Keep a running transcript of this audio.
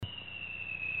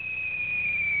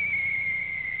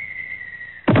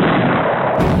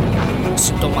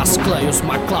Sintomas Clã e os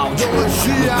McCloud.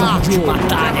 Ideologia, Campo de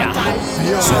Batalha.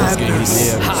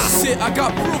 BioRappers.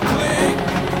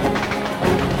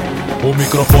 O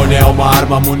microfone é uma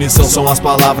arma, a munição são as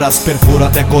palavras. Perfura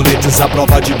até coletes à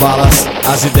prova de balas.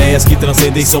 As ideias que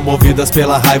transcendem são movidas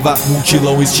pela raiva.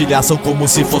 Mutilam, estilhaçam como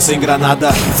se fossem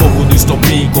granada. Fogo no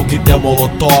estopim, coquetel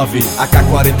molotov,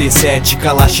 AK-47,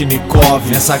 Kalashnikov.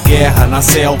 Nessa guerra, na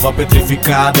selva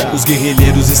petrificada, os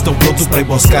guerrilheiros estão prontos pra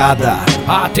emboscada.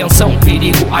 Atenção,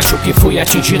 perigo, acho que fui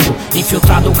atingido.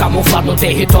 Infiltrado, camuflado no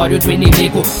território do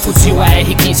inimigo. Fuzil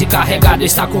AR-15 carregado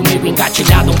está comigo.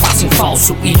 Engatilhado, um passo em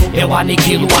falso e eu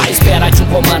aniquilo. À espera de um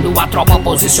comando, a tropa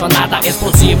posicionada.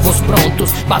 Explosivos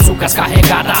prontos, bazucas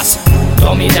carregadas.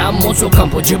 Dominamos o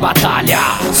campo de batalha.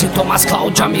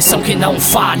 SintoMasClauD, a missão que não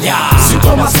falha.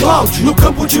 SintoMasClauD no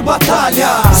campo de batalha.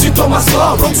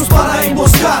 SintoMasClauD prontos para a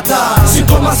emboscada.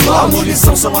 SintoMasClauD, a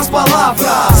munição são as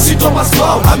palavras.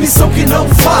 SintoMasClauD, a missão que não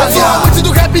falha. Eu sou amante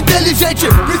do rap inteligente,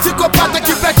 psicopata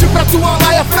que pede pra tua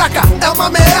laia fraca. É uma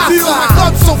ameaça, e o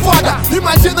McCloud são foda.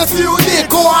 Imagina se unir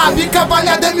com a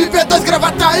bicavalhada MP2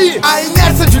 Gravataí. A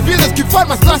inércia de vidas que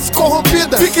forma as classes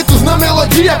corrompidas. Fictos na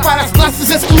melodia para as classes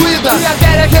excluídas. E a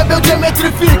guerra rebelde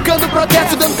metrificando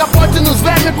protesto, dando capote nos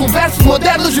vermes com versos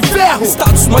modernos de ferro.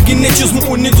 Estados, magnetismo,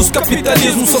 unidos,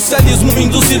 capitalismo, socialismo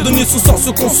induzido nisso,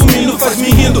 sócio consumindo, faz-me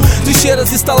rindo.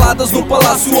 Trincheiras instaladas no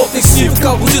palácio ofensivo,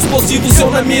 carros explosivos, eu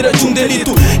na mira de um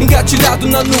delito. Engatilhado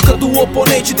na nuca do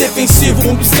oponente defensivo,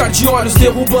 um piscar de olhos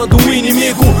derrubando o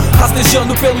inimigo.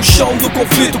 Rastejando pelo chão do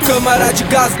conflito, câmara de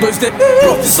gás, 2D,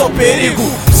 profissão perigo.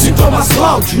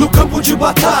 SintoMasClauD no campo de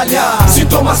batalha.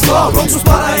 SintoMasClauD prontos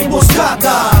para a emboscada.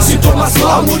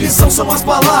 SintoMasClauD, a munição são as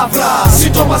palavras.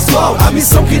 SintoMasClauD, a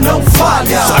missão que não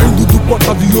falha. Saindo do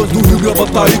porta-aviões do Rio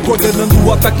Gravataí, coordenando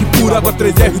o ataque por água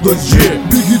 3R2G.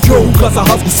 Big Joe, um caça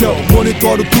rasga o céu,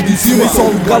 monitoro tudo em cima. Só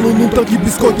um galo num tanque,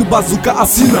 biscoito, bazuca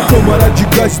assina. Câmara de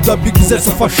gás da Bigg'Slan,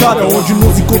 essa fachada onde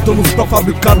nos encontramos pra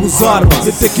fabricarmos armas.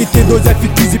 CTQ-T2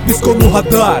 F15 piscou no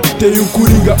radar. Tem um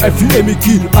Coringa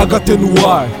FM-Key, HT no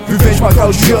ar. Vivente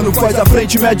macaudiano, faz a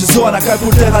frente, mede zona. Cai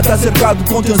por terra, tá cercado,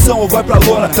 contenção ou vai pra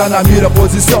lona. Tá na mira,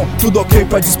 posição, tudo ok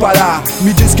pra disparar.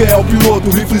 Me diz quem é o piloto,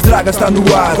 rifles dragas tá no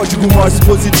ar. Código Morse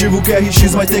positivo,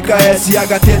 QRX mais TKS.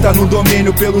 HT tá no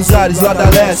domínio pelos ares lá da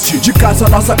leste. De caça,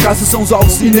 nossa caça são os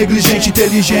alvos negligente,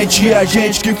 inteligente. E a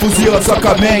gente que fuzila sua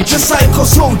mente. The Psycho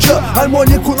Soldier,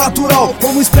 harmônico natural,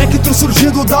 como um espectro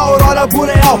surgido da aurora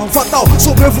boreal. Fatal,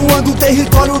 sobrevoando o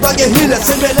território da guerrilha,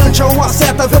 semelhante a uma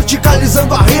seta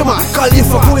verticalizando a rima.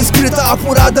 Califa com escrita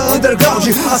apurada underground,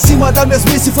 acima da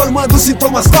mesmice formando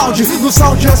SintoMasClauD. No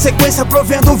sound a sequência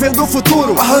provendo, vendo o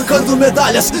futuro, arrancando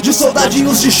medalhas de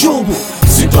soldadinhos de chumbo.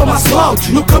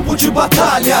 SintoMasClauD no campo de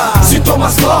batalha.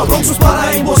 SintoMasClauD prontos para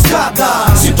a emboscada.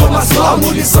 SintoMasClauD, a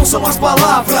munição são as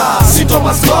palavras.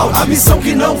 SintoMasClauD, a missão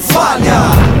que não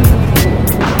falha.